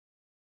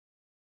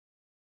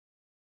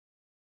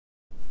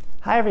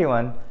Hi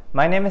everyone,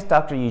 my name is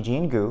Dr.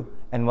 Eugene Gu,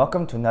 and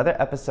welcome to another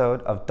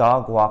episode of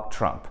Dog Walk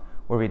Trump,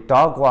 where we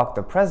dog walk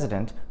the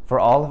president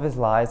for all of his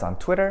lies on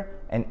Twitter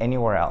and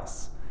anywhere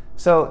else.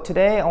 So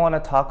today I want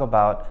to talk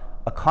about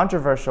a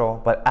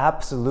controversial but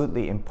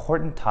absolutely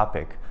important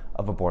topic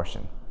of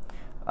abortion.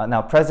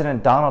 Now,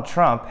 President Donald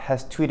Trump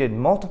has tweeted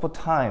multiple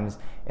times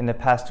in the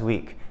past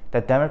week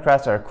that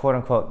Democrats are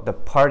quote-unquote the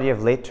party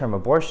of late-term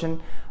abortion,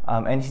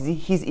 and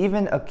he's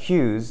even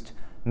accused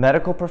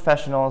medical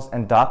professionals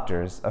and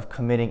doctors of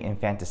committing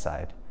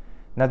infanticide.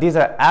 Now, these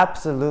are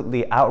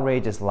absolutely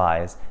outrageous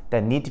lies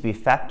that need to be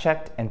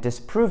fact-checked and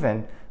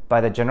disproven by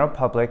the general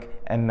public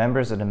and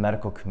members of the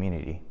medical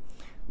community.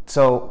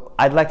 So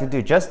I'd like to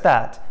do just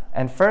that.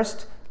 And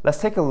first, let's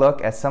take a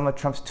look at some of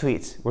Trump's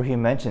tweets where he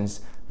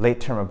mentions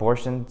late-term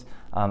abortions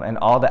and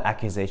all the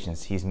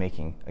accusations he's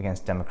making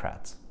against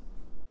Democrats.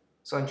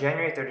 So on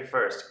January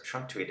 31st,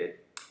 Trump tweeted,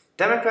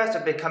 "Democrats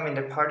are becoming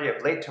the party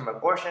of late-term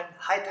abortion,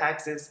 high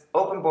taxes,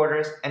 open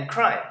borders, and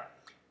crime,"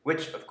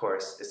 which, of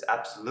course, is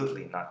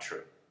absolutely not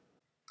true.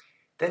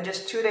 Then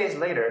just 2 days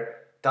later,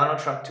 Donald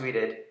Trump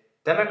tweeted,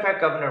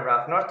 "Democrat Governor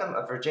Ralph Northam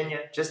of Virginia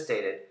just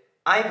stated,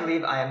 'I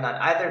believe I am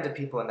not either of the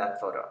people in that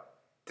photo.'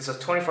 This was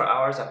 24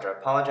 hours after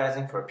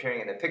apologizing for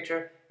appearing in the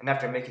picture and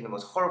after making the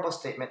most horrible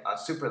statement on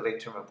super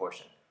late-term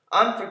abortion.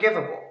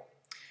 Unforgivable."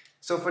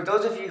 So for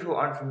those of you who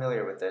aren't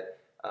familiar with it,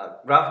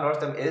 Ralph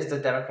Northam is the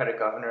Democratic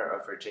governor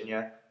of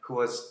Virginia who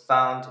was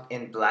found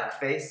in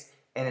blackface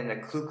and in a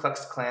Ku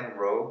Klux Klan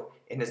robe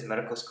in his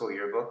medical school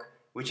yearbook,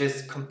 which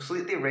is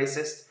completely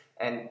racist,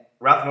 and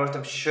Ralph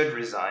Northam should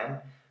resign.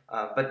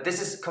 But this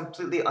is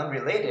completely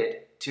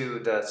unrelated to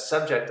the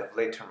subject of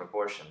late-term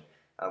abortion,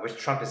 which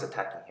Trump is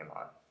attacking him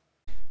on.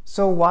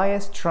 So why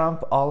is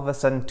Trump all of a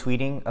sudden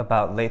tweeting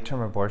about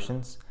late-term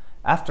abortions?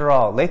 After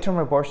all, late-term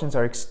abortions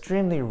are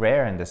extremely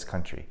rare in this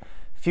country.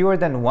 Fewer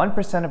than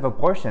 1% of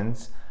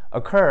abortions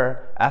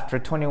occur after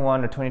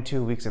 21 or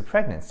 22 weeks of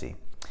pregnancy.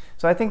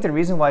 So I think the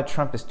reason why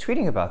Trump is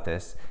tweeting about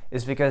this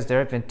is because there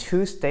have been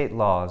two state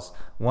laws,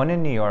 one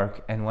in New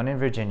York and one in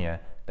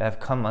Virginia, that have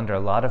come under a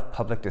lot of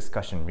public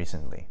discussion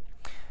recently.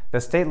 The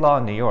state law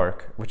in New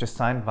York, which is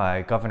signed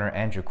by Governor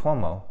Andrew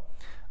Cuomo,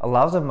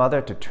 allows a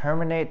mother to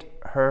terminate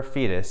her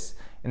fetus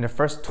in the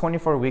first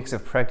 24 weeks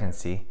of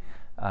pregnancy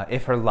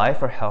if her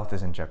life or health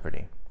is in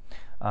jeopardy.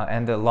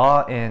 And the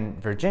law in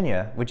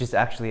Virginia, which is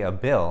actually a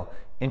bill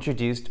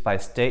introduced by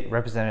State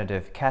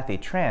Representative Kathy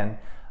Tran,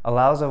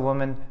 allows a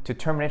woman to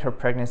terminate her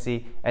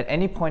pregnancy at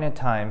any point in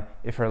time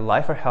if her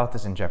life or health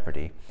is in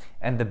jeopardy.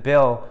 And the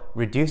bill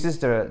reduces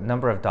the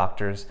number of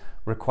doctors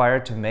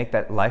required to make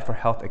that life or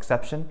health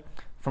exception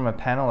from a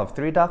panel of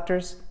 3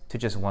 doctors to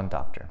just 1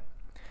 doctor.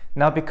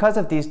 Now, because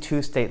of these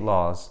two state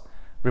laws,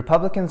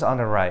 Republicans on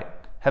the right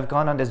have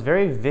gone on this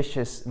very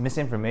vicious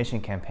misinformation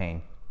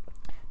campaign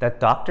that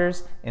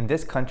doctors in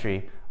this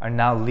country are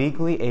now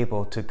legally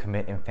able to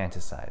commit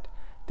infanticide.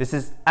 This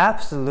is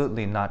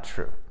absolutely not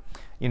true.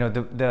 You know,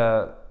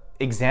 the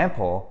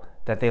example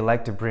that they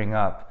like to bring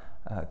up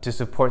to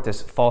support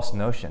this false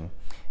notion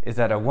is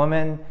that a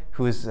woman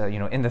who is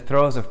in the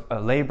throes of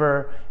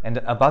labor and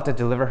about to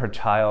deliver her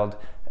child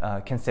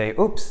can say,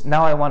 "Oops,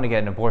 now I want to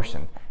get an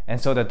abortion." And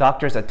so the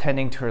doctors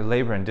attending to her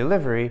labor and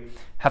delivery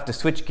have to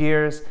switch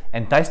gears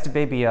and dice the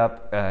baby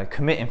up,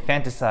 commit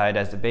infanticide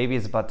as the baby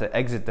is about to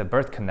exit the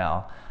birth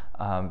canal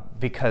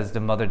because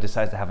the mother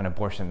decides to have an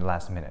abortion at the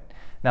last minute.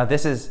 Now,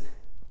 this is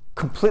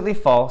completely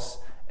false,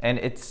 and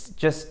it's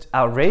just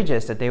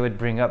outrageous that they would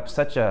bring up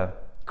such a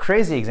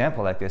crazy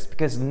example like this,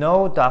 because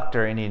no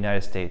doctor in the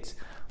United States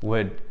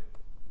would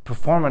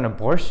perform an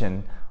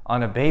abortion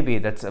on a baby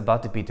that's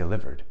about to be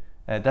delivered.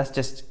 That's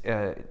just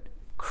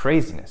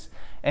craziness.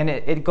 And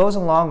it goes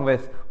along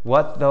with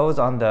what those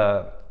on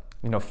the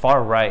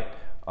far right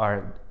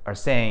are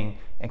saying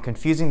and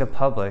confusing the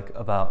public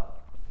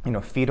about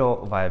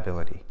fetal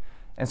viability.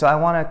 And so I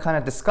want to kind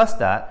of discuss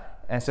that,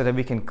 and so that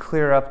we can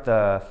clear up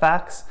the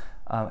facts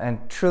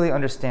and truly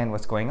understand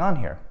what's going on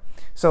here.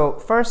 So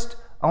first,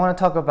 I want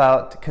to talk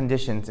about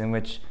conditions in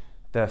which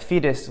the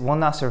fetus will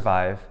not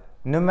survive,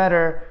 no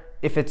matter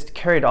if it's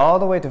carried all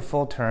the way to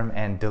full term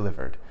and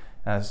delivered.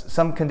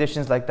 Some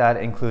conditions like that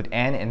include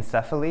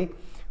anencephaly,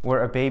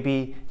 where a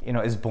baby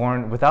is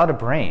born without a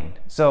brain.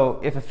 So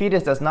if a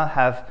fetus does not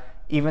have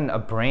even a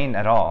brain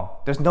at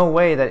all, there's no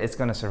way that it's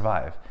going to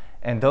survive.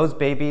 And those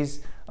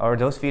babies or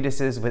those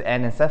fetuses with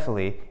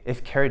anencephaly,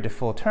 if carried to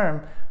full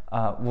term,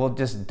 will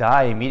just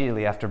die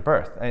immediately after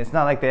birth. And it's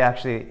not like they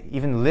actually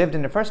even lived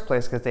in the first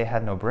place because they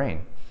had no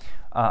brain.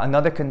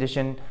 Another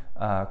condition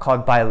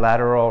called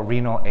bilateral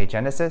renal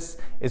agenesis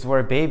is where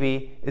a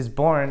baby is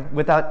born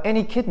without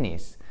any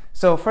kidneys.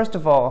 So first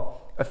of all,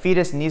 a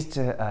fetus needs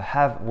to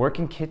have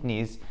working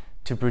kidneys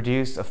to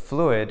produce a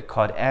fluid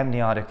called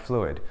amniotic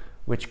fluid,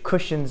 which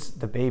cushions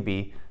the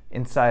baby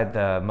inside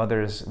the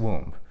mother's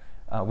womb.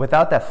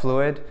 Without that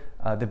fluid,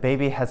 the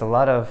baby has a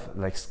lot of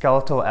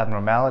skeletal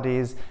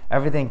abnormalities.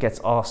 Everything gets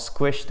all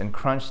squished and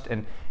crunched,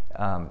 and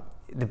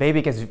the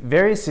baby gets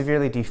very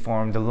severely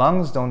deformed. The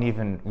lungs don't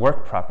even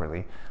work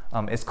properly.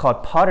 It's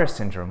called Potter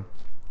syndrome.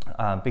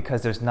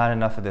 because there's not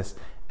enough of this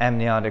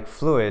amniotic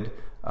fluid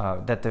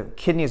that the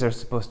kidneys are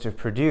supposed to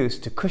produce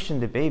to cushion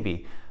the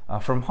baby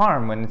from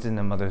harm when it's in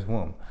the mother's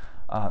womb.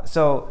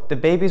 So the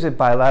babies with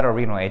bilateral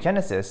renal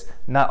agenesis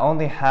not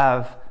only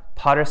have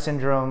Potter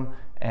syndrome,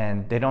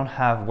 and they don't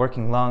have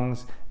working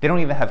lungs, they don't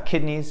even have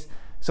kidneys.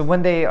 So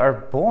when they are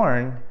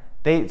born,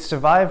 they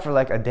survive for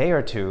like a day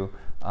or two,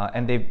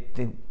 and they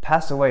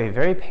pass away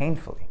very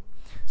painfully.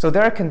 So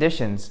there are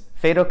conditions,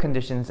 fatal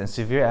conditions and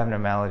severe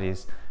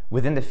abnormalities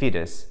within the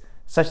fetus,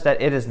 such that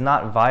it is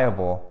not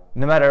viable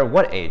no matter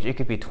what age. It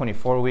could be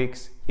 24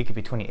 weeks, it could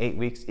be 28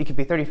 weeks, it could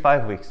be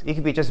 35 weeks, it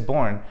could be just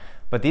born.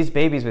 But these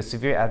babies with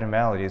severe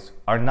abnormalities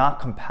are not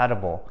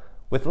compatible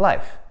with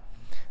life.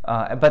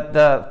 But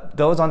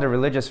those on the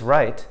religious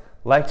right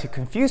like to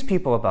confuse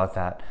people about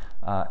that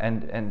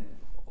and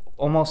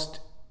almost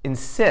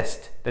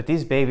insist that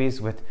these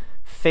babies with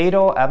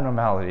fatal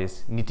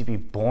abnormalities need to be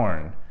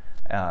born,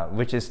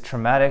 which is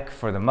traumatic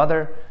for the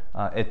mother.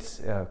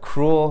 It's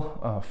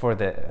cruel for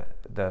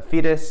the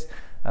fetus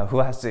who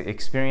has to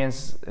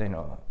experience,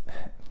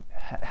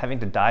 having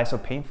to die so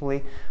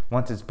painfully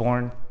once it's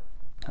born.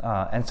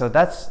 And so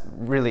that's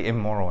really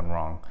immoral and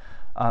wrong.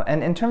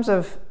 And in terms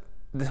of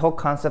the whole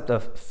concept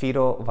of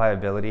fetal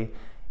viability,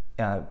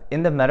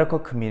 in the medical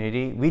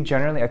community, we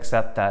generally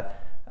accept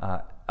that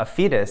a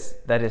fetus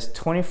that is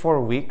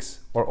 24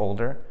 weeks or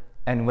older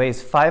and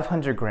weighs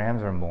 500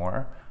 grams or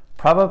more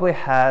probably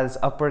has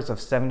upwards of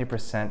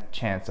 70%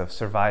 chance of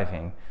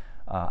surviving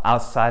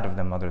outside of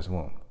the mother's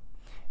womb.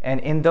 And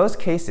in those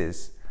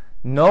cases,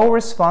 no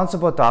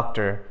responsible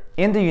doctor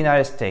in the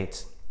United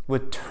States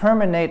would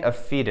terminate a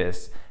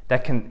fetus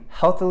that can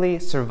healthily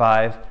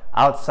survive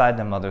outside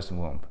the mother's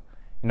womb.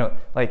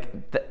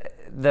 Like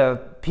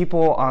the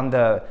people on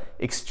the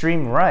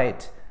extreme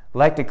right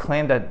like to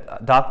claim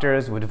that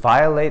doctors would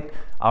violate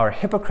our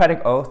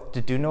Hippocratic oath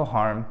to do no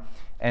harm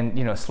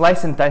and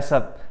slice and dice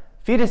up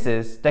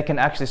fetuses that can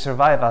actually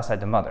survive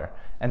outside the mother.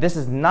 And this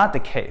is not the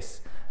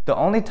case. The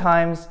only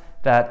times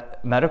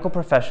that medical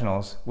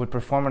professionals would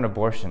perform an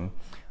abortion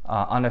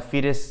on a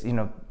fetus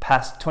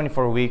past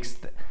 24 weeks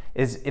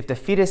is if the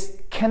fetus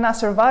cannot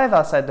survive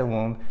outside the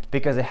womb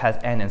because it has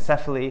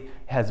anencephaly, it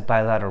has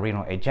bilateral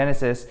renal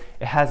agenesis,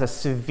 it has a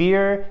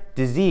severe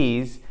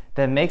disease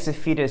that makes a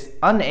fetus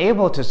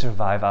unable to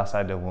survive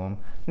outside the womb,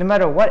 no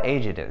matter what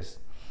age it is.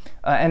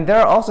 And there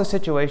are also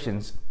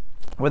situations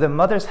where the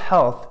mother's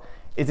health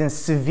is in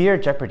severe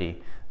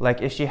jeopardy,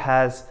 like if she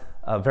has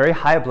a very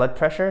high blood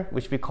pressure,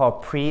 which we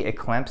call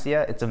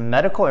preeclampsia. It's a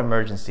medical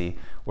emergency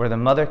where the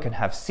mother can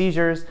have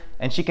seizures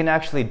and she can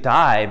actually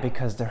die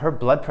because her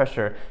blood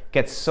pressure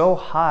gets so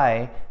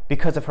high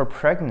because of her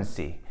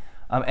pregnancy.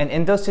 And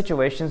in those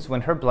situations,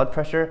 when her blood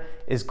pressure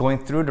is going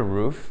through the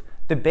roof,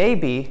 the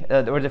baby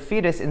or the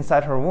fetus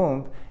inside her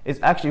womb is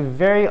actually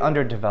very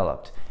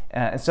underdeveloped.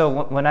 And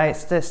so when I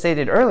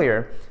stated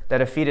earlier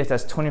that a fetus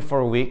that's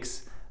 24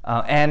 weeks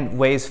and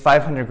weighs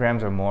 500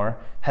 grams or more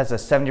has a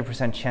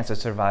 70% chance of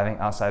surviving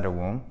outside a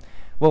womb.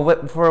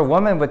 Well, for a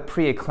woman with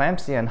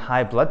preeclampsia and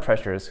high blood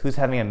pressures who's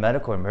having a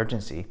medical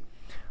emergency,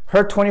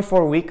 her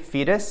 24-week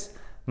fetus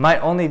might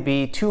only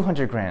be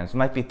 200 grams,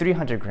 might be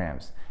 300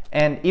 grams.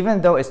 And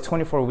even though it's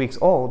 24 weeks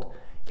old,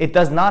 it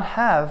does not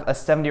have a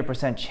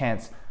 70%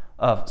 chance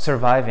of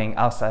surviving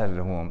outside of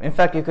the womb. In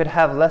fact, you could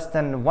have less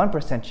than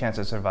 1% chance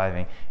of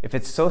surviving if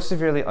it's so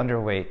severely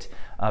underweight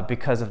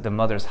because of the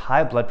mother's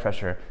high blood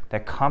pressure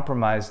that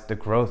compromised the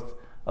growth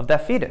of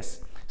that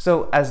fetus.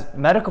 So as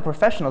medical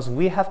professionals,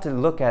 we have to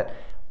look at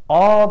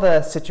all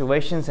the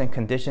situations and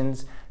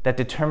conditions that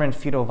determine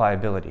fetal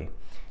viability.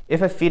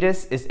 If a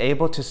fetus is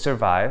able to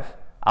survive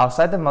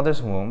outside the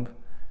mother's womb,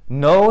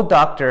 no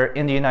doctor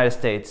in the United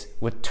States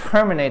would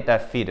terminate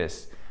that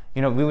fetus.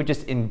 We would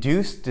just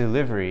induce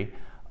delivery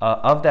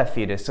of that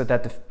fetus so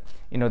that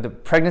the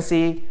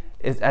pregnancy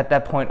is at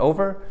that point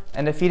over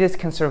and the fetus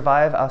can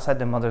survive outside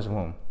the mother's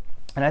womb.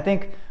 And I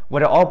think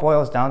what it all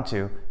boils down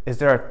to is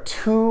there are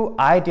two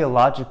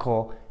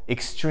ideological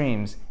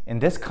extremes in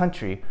this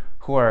country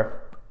who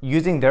are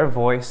using their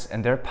voice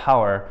and their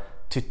power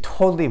to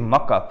totally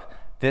muck up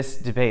this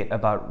debate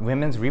about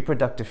women's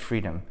reproductive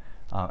freedom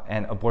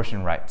and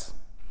abortion rights.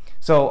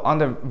 So on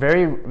the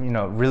very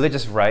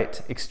religious right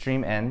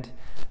extreme end,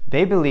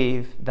 they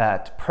believe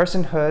that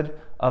personhood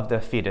of the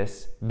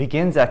fetus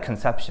begins at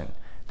conception,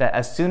 that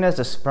as soon as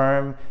the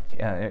sperm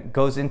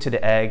goes into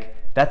the egg,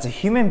 that's a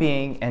human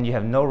being and you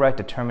have no right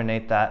to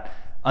terminate that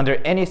under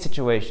any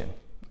situation.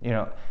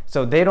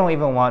 So they don't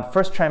even want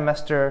first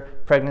trimester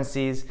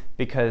pregnancies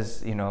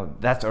because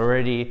that's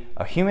already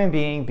a human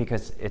being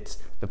because it's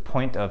the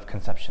point of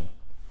conception.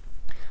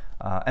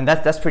 And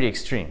that's pretty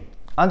extreme.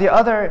 On the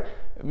other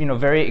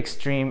very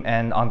extreme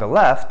end on the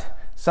left,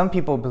 some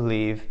people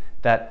believe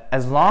that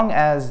as long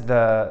as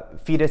the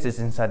fetus is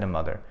inside the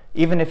mother,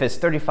 even if it's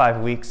 35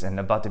 weeks and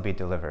about to be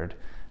delivered,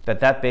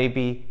 that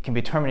baby can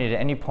be terminated at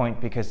any point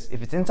because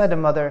if it's inside the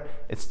mother,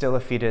 it's still a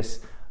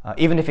fetus,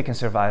 even if it can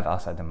survive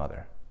outside the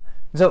mother.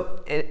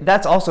 So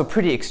that's also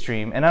pretty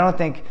extreme, and I don't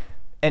think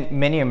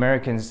many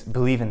Americans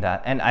believe in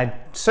that. And I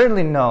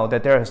certainly know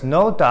that there is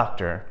no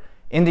doctor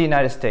in the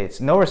United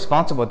States, no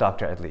responsible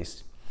doctor at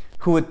least,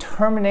 who would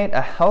terminate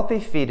a healthy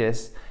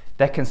fetus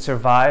that can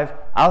survive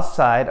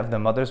outside of the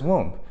mother's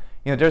womb.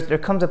 There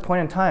comes a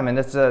point in time, and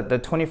it's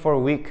the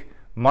 24-week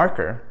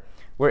marker,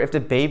 where if the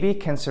baby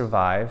can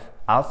survive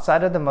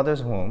outside of the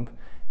mother's womb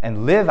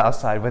and live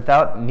outside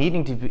without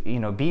needing to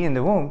be in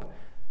the womb,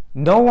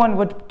 no one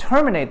would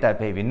terminate that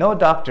baby. No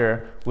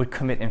doctor would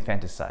commit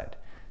infanticide.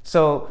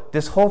 So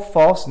this whole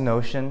false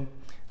notion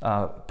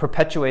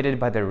perpetuated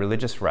by the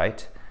religious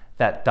right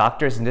that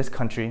doctors in this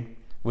country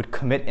would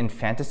commit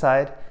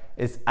infanticide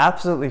is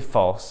absolutely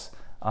false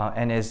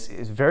and is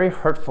very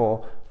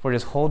hurtful for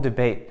this whole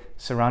debate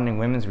surrounding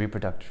women's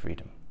reproductive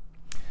freedom.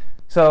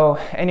 So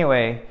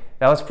anyway,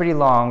 that was pretty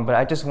long, but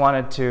I just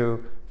wanted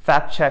to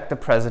fact check the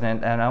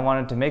president, and I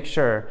wanted to make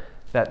sure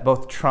that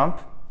both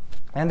Trump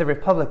and the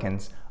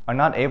Republicans are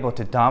not able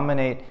to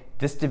dominate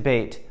this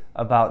debate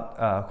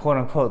about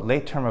quote-unquote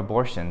late-term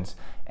abortions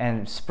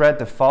and spread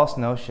the false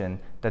notion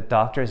that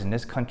doctors in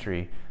this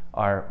country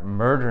are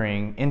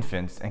murdering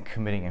infants and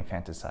committing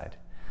infanticide.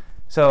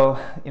 So,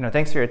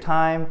 thanks for your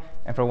time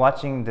and for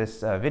watching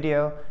this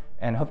video,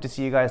 and hope to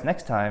see you guys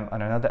next time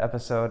on another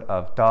episode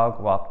of Dog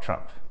Walk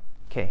Trump.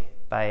 Okay,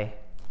 bye.